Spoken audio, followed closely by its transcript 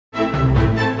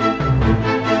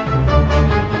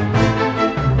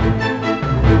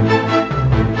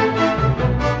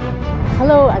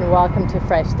welcome to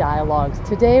Fresh Dialogues.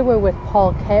 Today we're with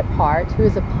Paul Kephart, who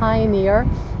is a pioneer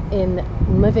in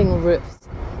living roofs.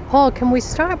 Paul, can we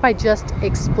start by just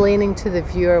explaining to the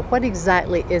viewer what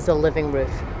exactly is a living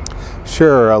roof?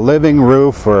 Sure. A living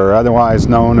roof, or otherwise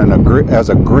known as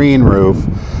a green roof,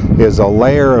 is a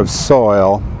layer of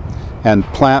soil and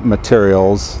plant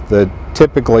materials that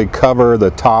typically cover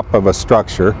the top of a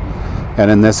structure, and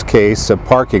in this case a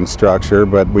parking structure,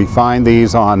 but we find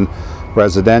these on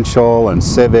residential and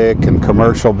civic and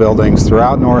commercial buildings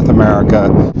throughout North America.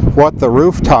 What the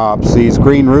rooftops, these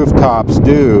green rooftops,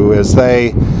 do is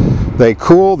they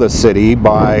cool the city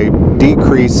by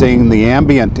decreasing the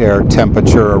ambient air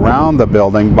temperature around the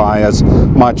building by as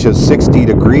much as 60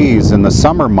 degrees in the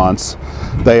summer months.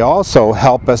 They also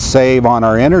help us save on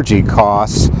our energy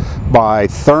costs by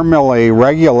thermally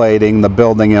regulating the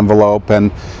building envelope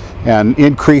and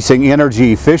increasing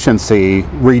energy efficiency,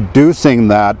 reducing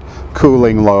that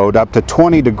cooling load up to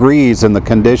 20 degrees in the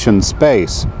conditioned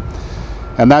space.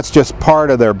 And that's just part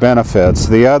of their benefits.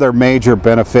 The other major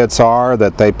benefits are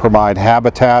that they provide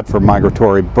habitat for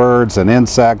migratory birds and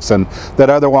insects and that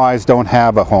otherwise don't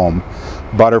have a home.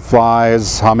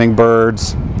 Butterflies,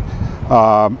 hummingbirds.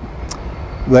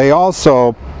 They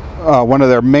also, one of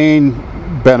their main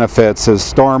benefits is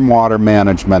stormwater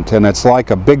management, and it's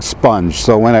like a big sponge.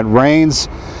 So when it rains,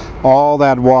 all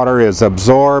that water is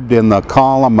absorbed in the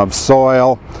column of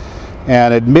soil,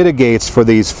 and it mitigates for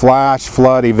these flash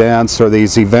flood events or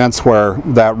these events where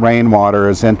that rainwater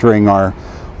is entering our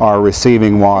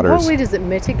receiving waters. What way does it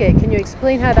mitigate? Can you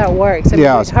explain how that works? I mean,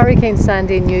 Yes. like Hurricane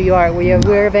Sandy in New York, were you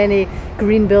aware of any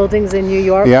green buildings in New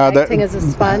York acting as a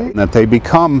sponge? That they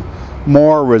become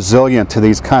more resilient to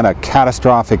these kind of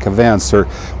catastrophic events, or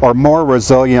more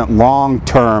resilient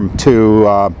long-term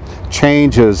to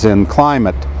changes in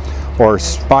climate or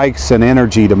spikes in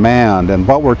energy demand. And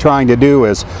what we're trying to do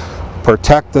is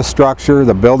protect the structure,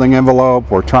 the building envelope.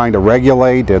 We're trying to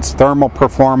regulate its thermal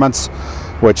performance,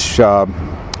 which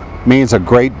means a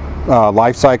great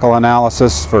life cycle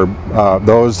analysis for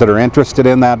those that are interested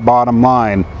in that bottom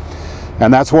line.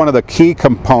 And that's one of the key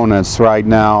components right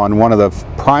now and one of the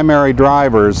primary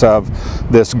drivers of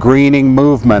this greening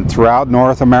movement throughout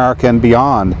North America and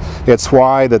beyond. It's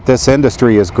why that this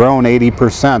industry has grown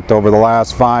 80% over the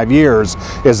last 5 years,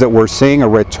 is that we're seeing a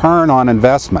return on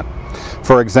investment.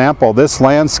 For example, this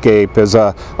landscape is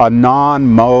a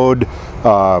non-mowed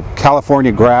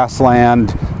California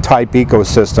grassland type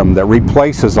ecosystem that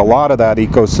replaces a lot of that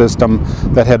ecosystem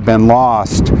that had been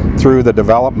lost through the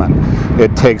development.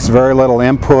 It takes very little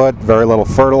input, very little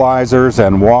fertilizers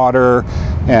and water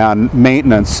and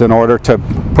maintenance in order to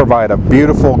provide a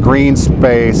beautiful green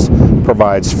space,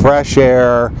 provides fresh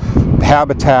air,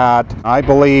 habitat. I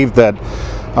believe that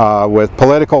with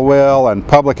political will and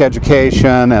public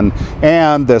education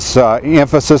and this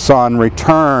emphasis on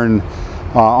return,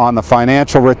 on the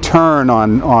financial return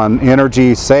on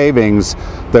energy savings,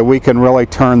 that we can really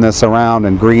turn this around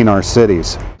and green our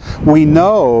cities. We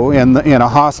know in a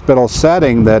hospital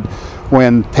setting that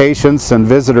when patients and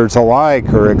visitors alike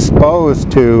are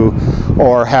exposed to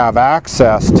or have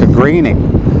access to greening,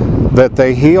 that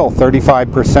they heal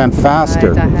 35%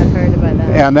 faster. Right, I have heard about that.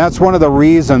 And that's one of the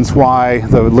reasons why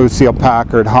the Lucille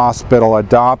Packard Hospital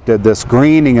adopted this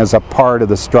greening as a part of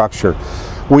the structure.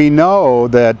 We know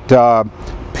that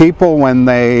people, when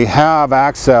they have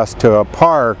access to a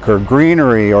park or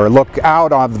greenery or look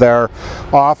out of their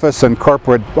office and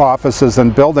corporate offices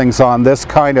and buildings on this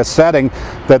kind of setting,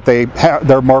 that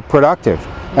they're more productive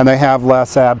and they have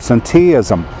less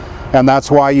absenteeism. And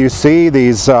that's why you see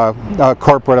these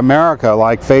corporate America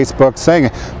like Facebook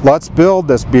saying, let's build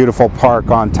this beautiful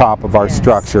park on top of our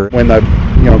structure. When the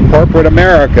corporate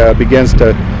America begins to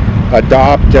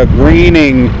adopt a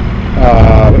greening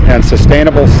and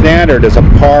sustainable standard as a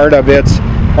part of its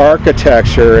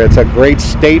architecture, it's a great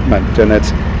statement, and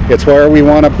it's where we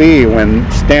want to be. When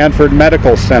Stanford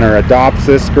Medical Center adopts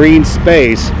this green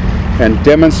space and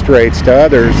demonstrates to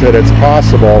others that it's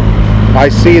possible, I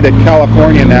see that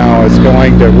California now is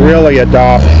going to really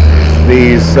adopt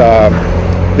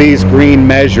these green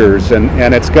measures,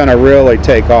 and it's going to really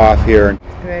take off here.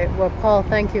 Great. Well, Paul,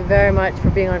 thank you very much for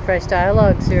being on Fresh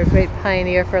Dialogues. You're a great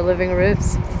pioneer for living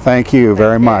roofs. Thank you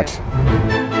very much.